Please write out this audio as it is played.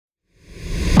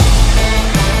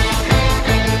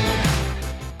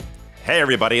Hey,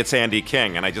 everybody, it's Andy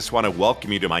King, and I just want to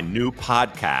welcome you to my new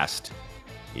podcast.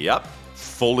 Yep,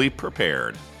 Fully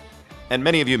Prepared. And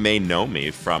many of you may know me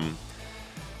from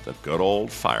the good old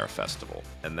Fire Festival.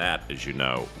 And that, as you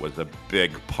know, was a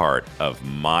big part of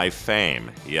my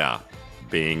fame. Yeah,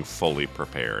 being fully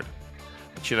prepared.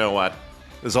 But you know what?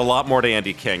 There's a lot more to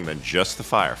Andy King than just the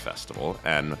Fire Festival.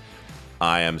 And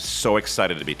I am so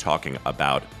excited to be talking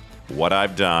about what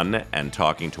I've done and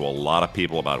talking to a lot of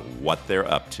people about what they're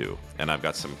up to. And I've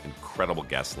got some incredible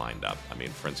guests lined up. I mean,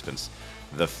 for instance,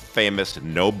 the famous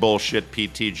no bullshit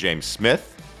PT James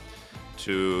Smith,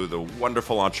 to the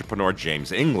wonderful entrepreneur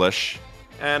James English,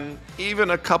 and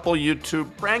even a couple YouTube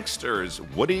pranksters,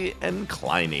 Woody and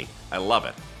Kleiny. I love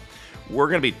it. We're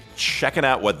going to be checking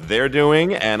out what they're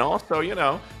doing and also,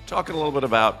 talking a little bit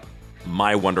about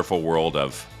my wonderful world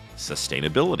of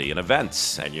sustainability and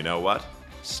events. And you know what?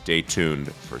 Stay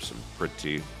tuned for some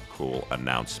pretty cool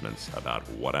announcements about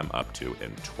what I'm up to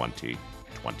in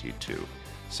 2022.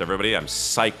 So everybody, I'm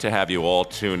psyched to have you all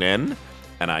tune in,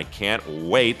 and I can't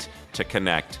wait to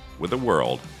connect with the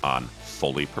world on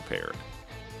Fully Prepared.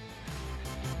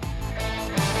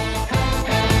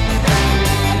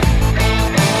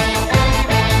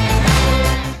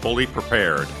 Fully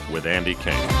Prepared with Andy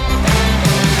King.